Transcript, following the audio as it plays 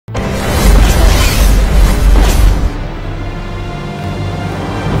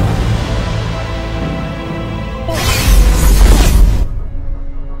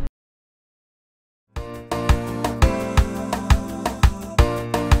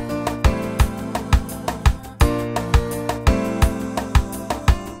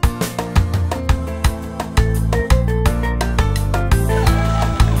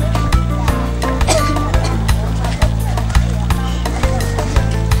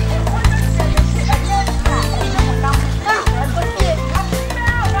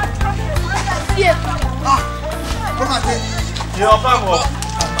Opamo.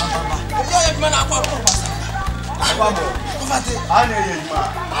 Oya man akwa. Opamo. Ofate. Ane ye ma.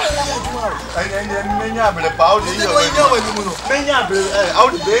 And menya bre pa o de yo. Menya bre I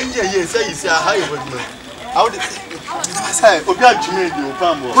would be ye say you say how you would know. I would say obi atwumedi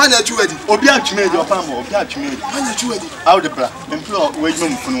Opamo. Man atwumedi. Obi atwumedi Opamo, obi atwumedi. Man atwumedi. I would bra. Employ we no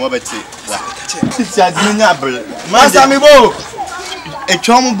mfunu obeti. It's a menya bre. Master mi bo. E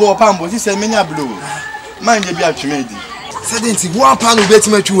twom bo Opamo, this say menya bre. Man je bi atwumedi. Sedenti one pound obeti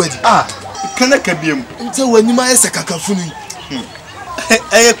ma atwumedi. Kana kabiem. Nte wani ma ese kakafunu.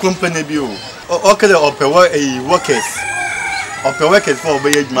 Eye company bi o. Okele opewa workers. Ope workers for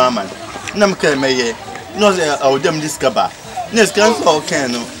obey adwuma man. Nam ka meye. No say awdem discover. Next can so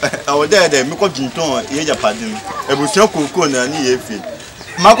can no. Awde me ko dwunton ye japadin. Ebusuan kokko na ni ye fi.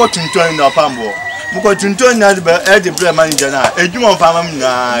 Mako dwunton na Opamo. Mko dwunton na the brand manager na. Adwuma fama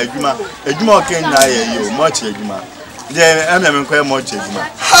na adwuma oken na ye yo much adwuma. Then am ko much adwuma.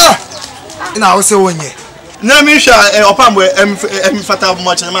 Ha! Ina wo se wonye. Na mi hwa Opamo fata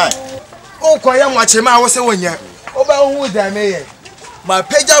much na mai. O ko ya much ma wo se wonye. Oba hu da meye. My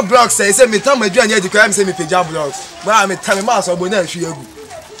pager blocks say me tam aduan ye dikwa me say me pager blocks. Ma me tam ma so bo na ahwe agu.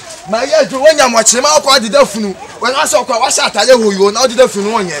 Ma ye do wonya much ma ko adida funu. When I saw ko wa sha atale wo yo na adida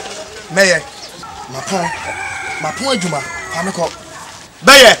funu wonye. Meye. Mapon adwuma. Fa me ko.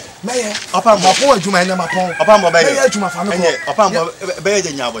 Beye. Meye. Opamo mapon adwuma na mapon. Opamo beye. Meye adwuma fa me ko. Opamo beye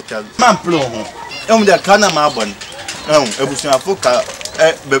de nya abotal. Man plo ho. De kana ma abon. Ebusuafo ka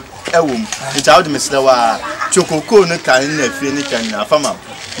ewum. It's out meslewa. Chokoko no kan na fie ni kan na fama.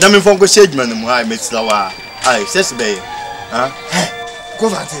 Na me fon ko shedman mu ha meslewa. Ai ses beye. Ko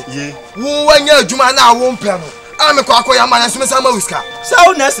vante. Ye. Wo wanya adwuma na wo mpɛ no. Me ko akoya ma na so me sama wiska.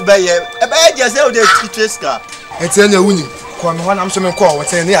 Sao nes beye. Beye je say o de titreska. Enti na wuni. Ko me ho na so me ko wo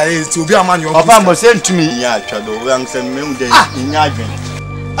ten ya ye ti obi amane o. Opamo se ntumi ya atwado. We ansem me mu de nya adwen.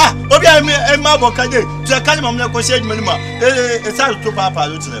 Obi ma bokade. Tu kan ma me ko shedman ma. Sa to papa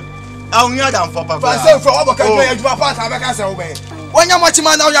lo tire. Awunya dan for papa. Say for oboka do ya djuma part abeka say wo be. Wonya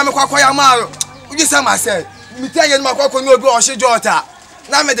machima na wonya me kwakoya ma. Uji say ma say. Mi tanye ma kwako ni obi o hye jota.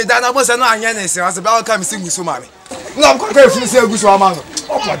 Na me de da na bo say no anya na say. Ase ba o ka mi sing so ma me. Na kwako e funu say eguso ama no.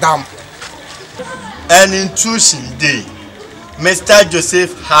 Opadam. An intrusion day. Mr.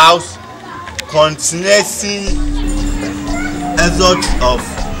 Joseph House continuing exodus of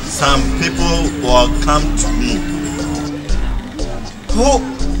some people will come to me.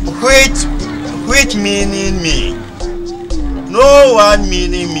 Which meaning me? No one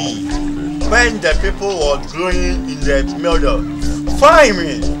meaning me. When the people were growing in the middle,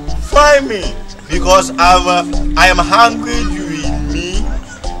 find me, because I am hungry with me,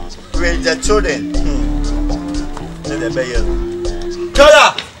 with the children.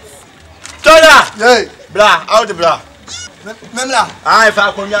 Tola! Hey, blah, out the blah. memla. I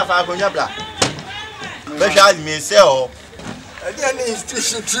found blah. But I may say, oh. Again,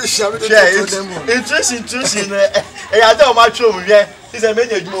 institution. Intrusion. I don't want to be He's a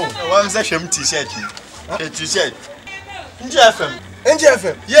minute more. One session t-shirt. T-shirt.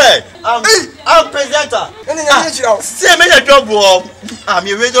 NGFM. Yeah, I'm presenter. Say me a job. I'm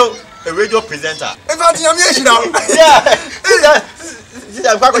a radio presenter. Yeah.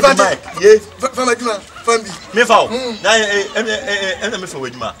 I'm going to mic. Yeah. Me foul. Now, me for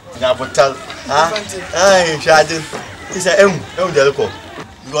with ma. Now, but tell. Ah, Shadin. He said, Delco.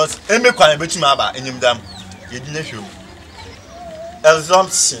 Because Emmy can bet you about in him damn. You didn't show.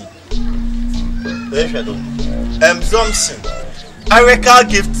 Assumption. Assumption. I recall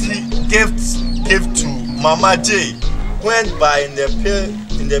gift to Mama J. Went by in the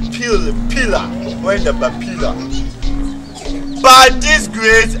pillar. Went the pillar. But this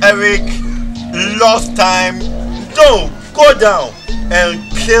great Eric lost time. Don't go down and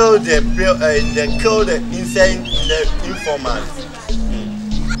kill the insane informant.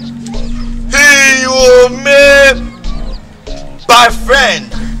 He will make by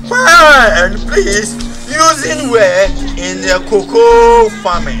friend. And please using where in the cocoa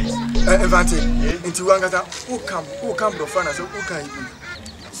farming. Evante, into one gata, who come to front as who can you?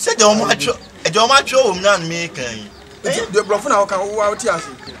 Say don't match home none making. The Brofuna can who out here.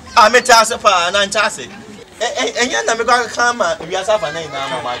 I met us and Antasi. And yet, I'm going to come and we are suffering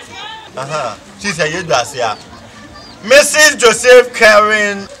now. Aha, she's a Yudasia. Mrs. Joseph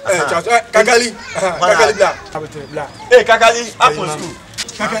Karen Kakali. Hey, Kakali, Apple School.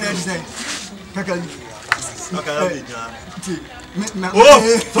 Kakali.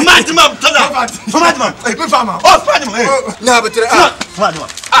 Oh, for my mom, hey, good farmer. Oh, Fanny, no, but ah,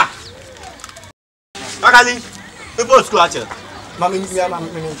 Kakali, the post scratcher. Mammy,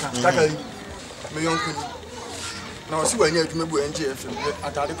 Kakali, my uncle. Now see when you to me go NGF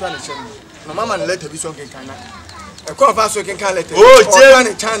at the plan channel. No mama let be so can a call fast so can letter. Oh,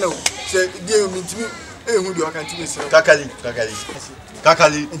 Jenny channel. Say dear me to me. Who do I can to say? Kakali.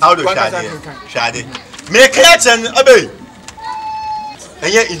 How do Shadi? Make it and obey.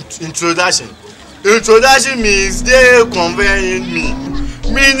 And yet introduction. Introduction means they conveying me,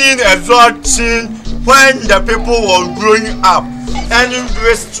 meaning exalting when the people were growing up and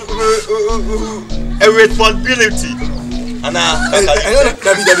a responsibility. And I know that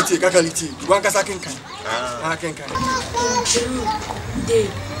Kakaliti, one Kasakin can.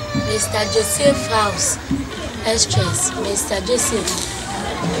 Mr. Joseph House, Estress, Mr. Joseph,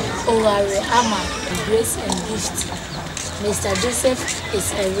 Oware Ama, Grace and Gift. Mr. Joseph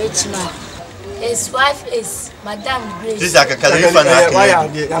is a rich man. His wife is Madame Grace. This is like a California. I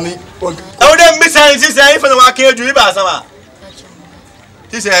wouldn't miss anything for the working to Ibasama.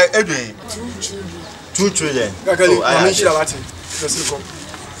 This is Edwin. 2 children.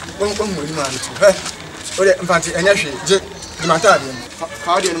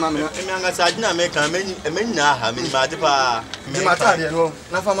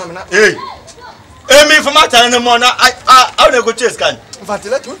 Emi from my time no more. I don't go chase can. In fact,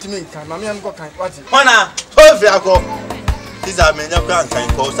 let me can. Mammy, I'm going to what? Mana, oh, Yaw. These are men of grand time.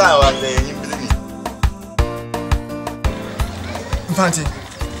 Cause I was in Infanti.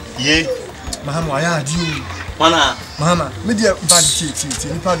 Ye, Mahama, I had you. Mana, Mama, media bad tea,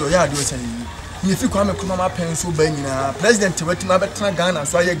 Pado, I do say. If you come and come up and so bang, President to wet my better Ghana,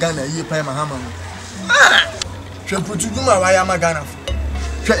 so I Ghana, you pay Mahama. Shall put you my Wayama Ghana.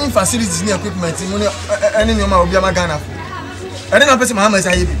 In facilities near equipment, any number of Yama Ghana. I don't know if Mahama is a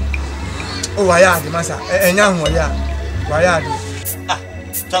oh, I had the massa, and young Wayard.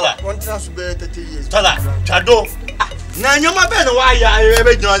 Tala, 130 years. Tala, Chado. Now, you're my banner. Why are you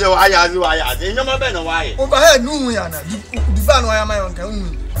ever doing why are you? You're my banner. Why? Overhead, no, Yana. The van why am I on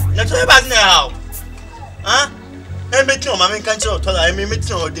Kaun? That's about now. Huh? And make your mammy can't show Tala. I mean, make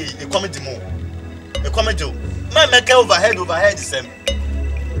your day a comedy more. A comedy. My make overhead the same.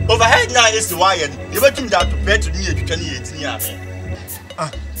 Overhead now is the wire. You were down to pay to me if you can eat. I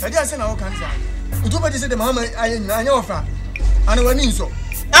didn't say no cancer. Nobody said the Mahama I know for. I know what means so.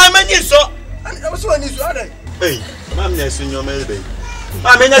 I mean, so. I was one is other. Hey, Mam Ness in your mail.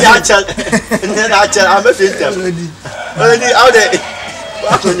 I mean, I'm a filter. Already out there.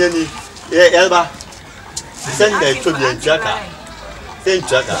 What on your knee? Yeah, Elba. Send them to the Jacka.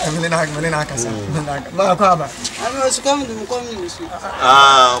 Thank you.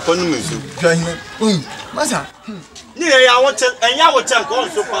 Masa. I want to, and you will tell all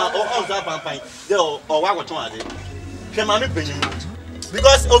so far or what was one.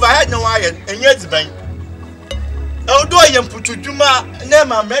 Because overhead no iron and yet the bank. Although I am put to Juma,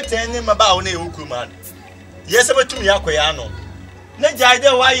 name I met and name about Ukuman. Yes, about to Yakoyano. Next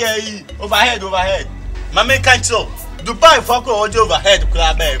idea why overhead. Mammy can't so. Dubai Foco or overhead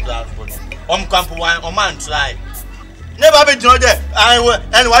club transport. Camp one or man try. Never been to there.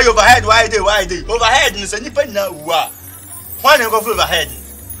 And why overhead? Why they? Overhead is a nippon now. Why go overhead?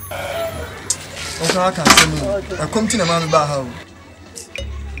 Okay, I can't say I come to the man about how.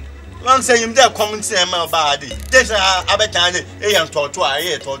 One say him there coming to my body. There's a Abatani, a young tortua,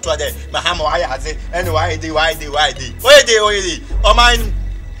 a tortua, Mahamo, I has it, and why they? Why they? Oh, mine,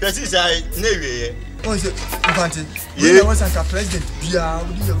 this is a navy. Oh, is it? Infanti. Yeah, was like a president. Yeah,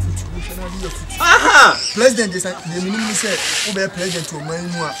 aha! President is the minimum said, Uber president to my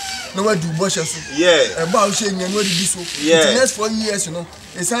more. No one do bushes. Yeah, about saying and what did this? Yeah, next 4 years, you know.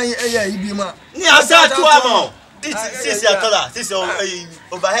 It's a year, you be my. Yeah, I this is your color. This is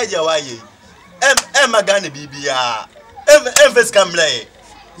overhead your way. Emma Ghana BBR. Emphas come lay.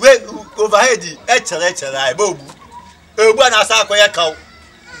 Where overhead, HL, Bob. One as I call cow.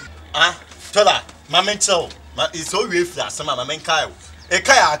 Ah, Tola. Mamma so, it's so weird that some of my men Kyei. A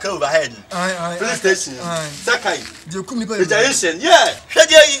kayak overhead. Police station. Sakai. You couldn't be yeah.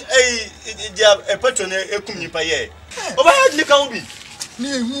 A patron, a kumnipa ye. Overhead, you can't be.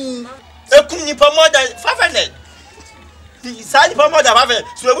 A kumnipa more than 500. Sign for more than 500.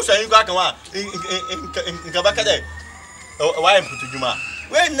 So I wish I got one in Kabaka. Why am put to Juma?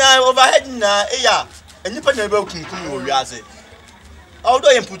 When now overhead now, and you put a broken Kumasi. Although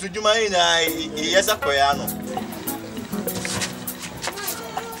I put to Juma in, yes, a Koyano.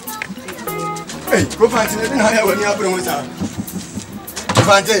 Hey, go find it. I when you happen with her.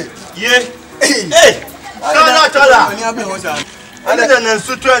 Find it. Yeah. Hey, no, when you happen with her. I didn't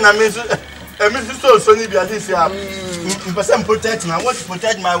suit and I miss so Sonny Bialis. person protect me. I want to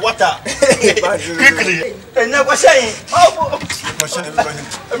protect my water. Quickly. And now what's saying? Oh,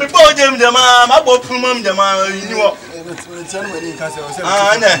 I'm about them, the man. I'm about to mum, the man. You know.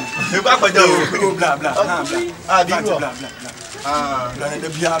 You back with the blah blah. The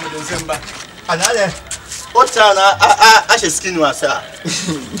piano December. Another. What time I should skin was, sir?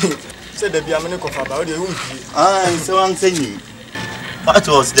 Said the piano about you. So I'm saying, what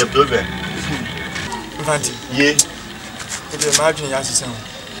was the problem? Yeah.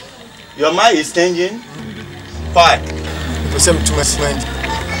 Your mind is changing? Why?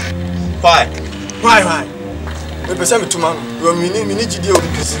 Why?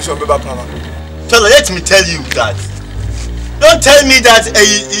 So let me tell you that. Don't tell me that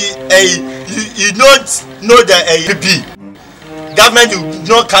you don't know that a government will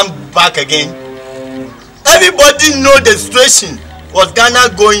not come back again. Everybody know the situation was Ghana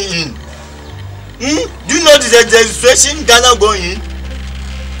going in. Do you know the situation Ghana going in?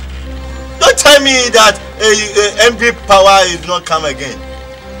 Don't tell me that MP power is not come again.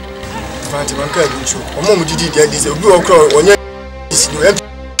 Everything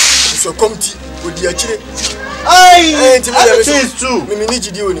is true.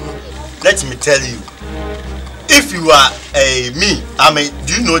 Let me tell you. If you are me,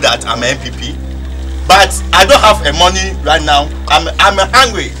 do you know that I'm an MPP? But I don't have a money right now. I'm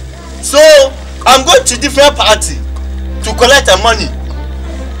hungry. So I'm going to different party to collect the money.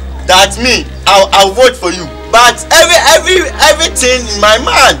 That me, I'll vote for you. But everything in my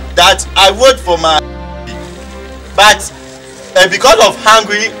mind that I vote for my. But because of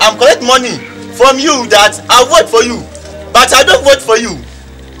hungry, I'm collect money from you that I vote for you. But I don't vote for you.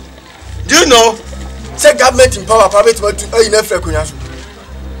 Do you know? Say government in power, private to enough frequency.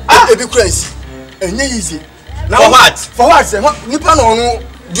 Every crazy. And easy. For what? For what? Say what? Nipa no.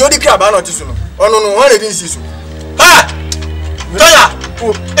 The only crab are not to know. Oh no, what didn't see so. Ha! Toya!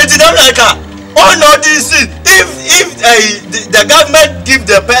 It's not like that. Oh no, this is if the government give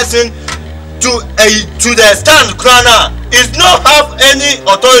the person to the stand corner, is not have any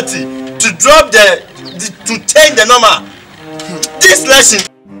authority to drop to change the number. This lesson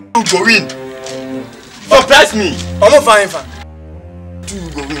will go in. Surprise me. I'm fine. To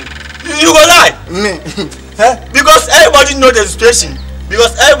go in. You go lie. Because everybody know the situation.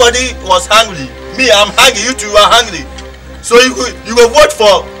 Because everybody was hungry. Me, I'm hungry. You two are hungry. So you will vote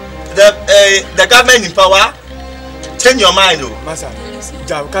for the government in power. Change your mind, though. Master,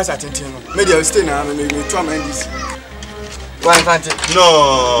 maybe I'll stay now. Maybe try my this.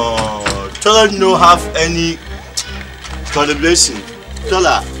 No, Tola don't have any collaboration.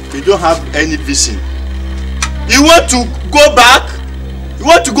 Tola, we don't have any vision. You want to go back? You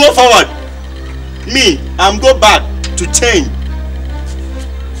want to go forward? Me, I'm go back to change.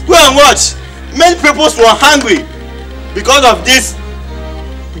 Go and watch. Many people were hungry because of this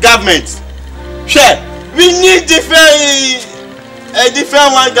government. Sure, we need a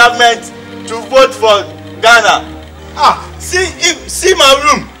different one government to vote for Ghana. See my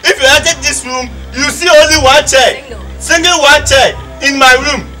room. If you enter this room, you see only one chair, single one chair in my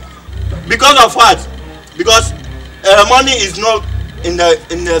room. Because of what? Because money is not in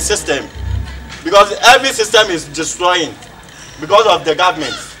the system. Because every system is destroying because of the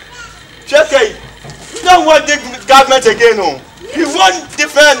government. Okay, you don't want the government again, no. You want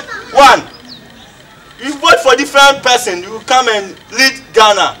different one. You vote for different person. You come and lead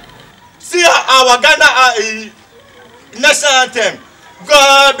Ghana. See our Ghana national anthem.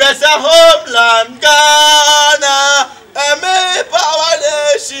 God bless our homeland, Ghana, and make our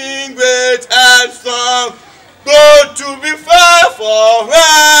nation great and strong. Go to be fair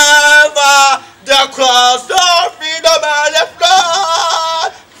forever. The cross of freedom and the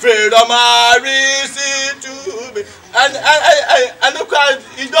flood. Freedom I receive to me. And look at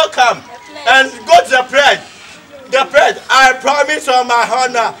it don't come. And go to the prayer. The prayer. I promise on my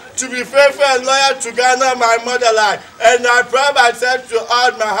honor to be faithful and loyal to Ghana, my motherland. And I pray myself to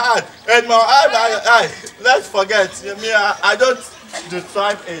all my heart and my eye. Let's forget. I don't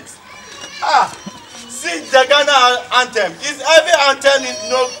describe it. See the Ghana anthem. Is every anthem is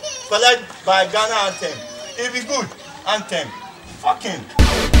not collected by Ghana anthem? It be good anthem. Fucking.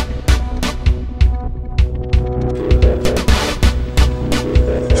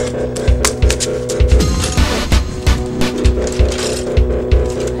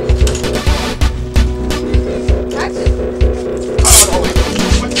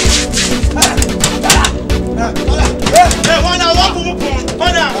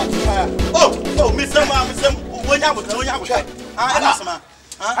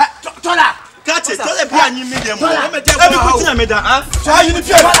 Tola!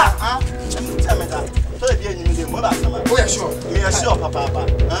 are sure. Me are sure, Papa.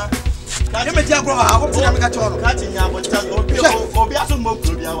 Huh? You may tell I hope to make a tour. Catching ya, but Obi has some more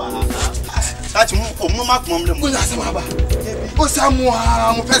to be our. That's Mama Mcbrown. Oh,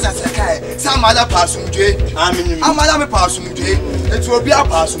 someone presents a Kyei, some other person, I mean, I'm Madame Person, it will be a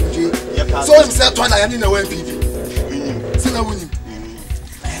person. So himself, I am in a way, people.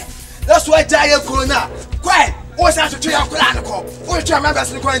 That's why Agya Koo now. Quiet. What's that to tell you? What's your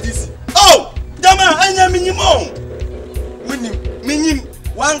members in this? Oh, Dama, I am minimum. Minim.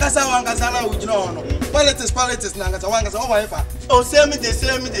 Wangasa, we know. Politics, Nangasa, Wangasa, oh, whatever. Oh, send me the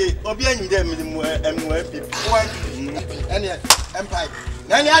Obian, them, and empire.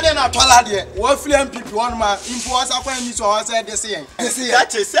 Nani ade na tola de wo fliam people one ma info asa kwa ni so o say de say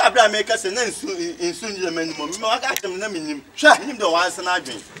that is say abra make say na insu ni le manimo me wa ka tem na minim hwe minim de wan se na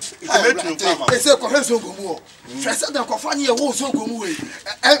adwen imetu fama e say ko hwe zongo mu o hwe say de ko fa ni e wo zongo mu we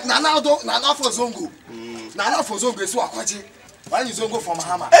na na for zongo na for zongo so akwaje wan ni zongo for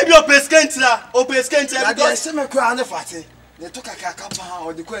mahama e bi o peskentia because say me kwa na fate ne to kaka pa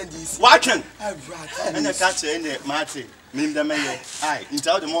o de ko ndisi watchen ene ka che ene mate mim da meye ai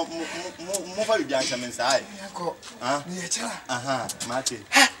inta de mo fa bi ancha men sai ko ah ni echara aha mate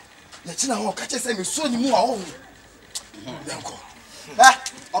ha ya china ho ka che se me so ni mu a ho yanko ha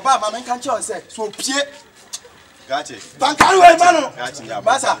oba ma men kan che o se so pie gache bankari we ma no gache ya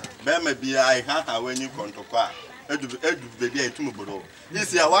basa be ma bi ai ha wani kontokwa edu bebi a etumu bodo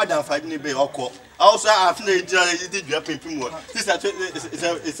this year why dan fight ni be okọ also after e jira e di dua pimpim wo this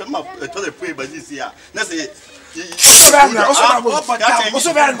is a map to the pray but this year na say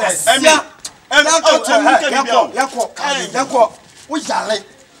Yako, we jale.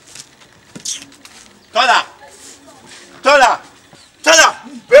 Tola,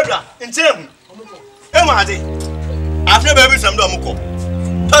 Bebra, in Tim. Emadi, after baby some Amoako.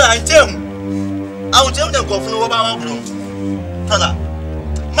 Tola, in Tim. I will tell them go for no about room. Tola,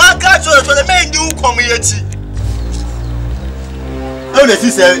 my God, so the main do community. How does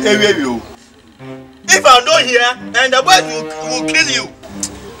this area view? If I'm not here, and the boy will kill you.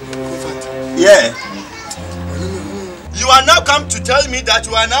 Yeah. You are now come to tell me that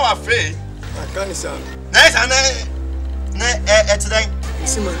you are now afraid. Akan, sir. Nice, and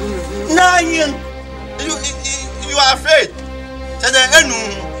you are afraid.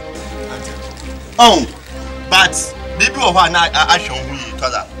 Oh, but people who are not action who you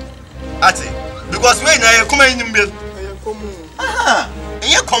told her. Because when I come in the aha. And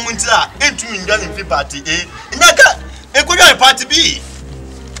you come into that into in party A. And you could join party B.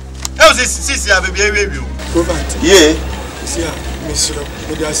 How's this sister baby review? Yeah. See, Miss Rob,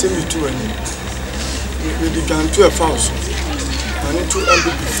 they are saying you two and we began to a house. I need to end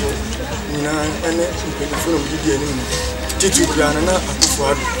it before. And then the phone of the enemy. Did you plan an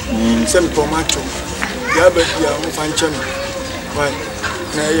for some for macho? Yeah, but you are fine channel. Why?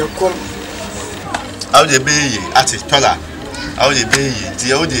 Now you come. How they be at it, Tola? How they be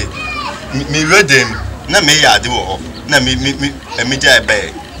the old me read them. Na me ya do na me ja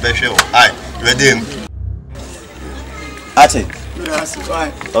be show. I read them. At it.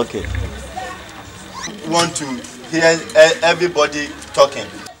 Okay. Want to hear everybody talking.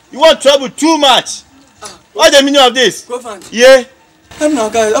 You want trouble too much. What's the meaning of this? Yeah. I'm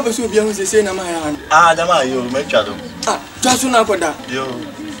not guys. I'm supposed to be saying na my hand. Ah, dama you make chado. Ah, just una koda. Yo.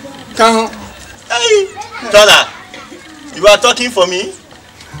 Kan. Hey. Tola. You are talking for me?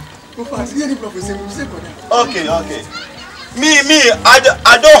 Okay. I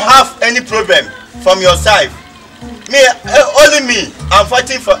don't have any problem from your side. Only me. I'm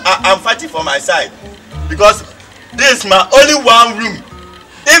fighting for my side because this is my only one room.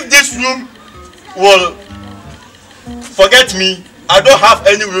 If this room will forget me, I don't have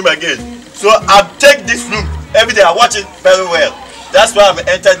any room again. So I take this room every day. I watch it very well. That's why I've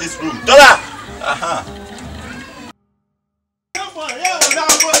entered this room. Tola. Aha.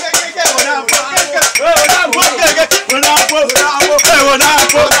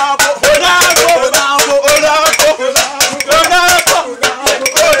 Onapo.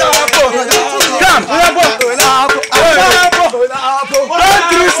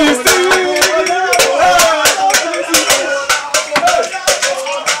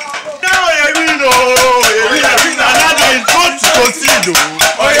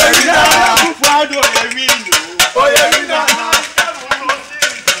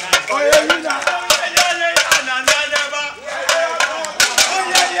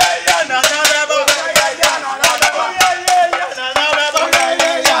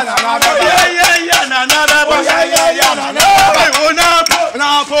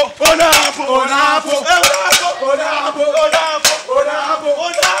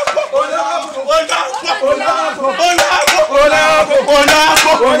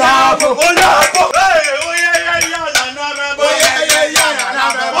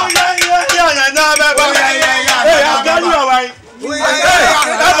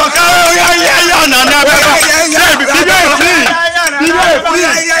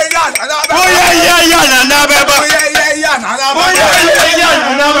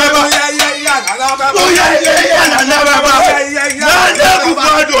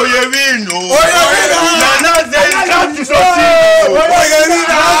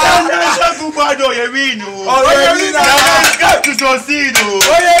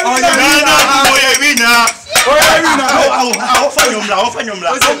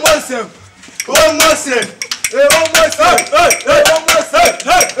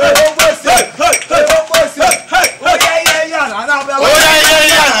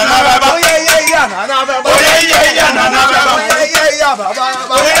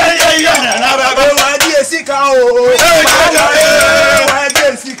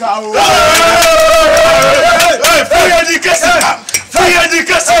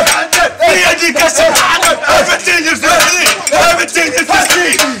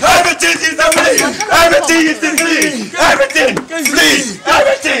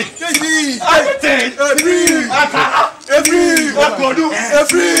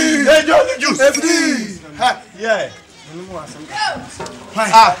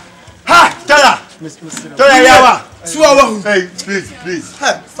 Hey, please.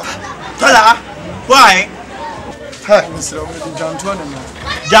 Tell her why?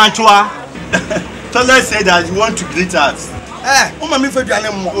 Jantua. Tell her say that you want to greet us.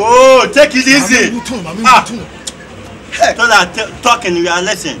 Oh, take it easy. Tell her talk and we are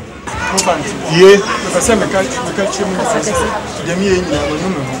listening. Yeah.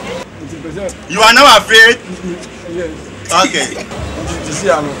 You are not afraid? Yes. Okay.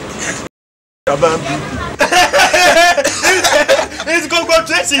 It's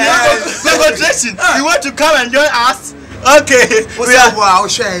congratulations. Congratulations. You want to come and join us? Okay. We are. Wow,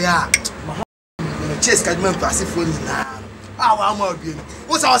 share ya. Chase can make passive for now. I'm more good.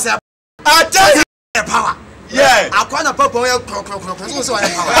 What's our say? I tell you power. Yeah. I can't pop on your clock. So I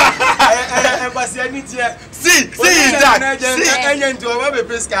have. See that.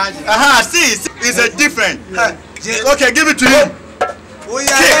 See, see, it's a different. Okay, give it to him. Oh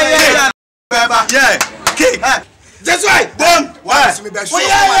yeah. Yeah. Kick. That's right. Boom. Why?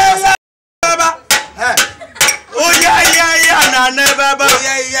 Oh yeah. Nah, never. Oh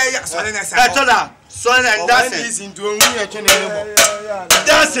yeah. Sorry, and dancing.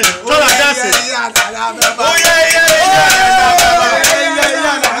 Dancing. Dancing. Oh yeah.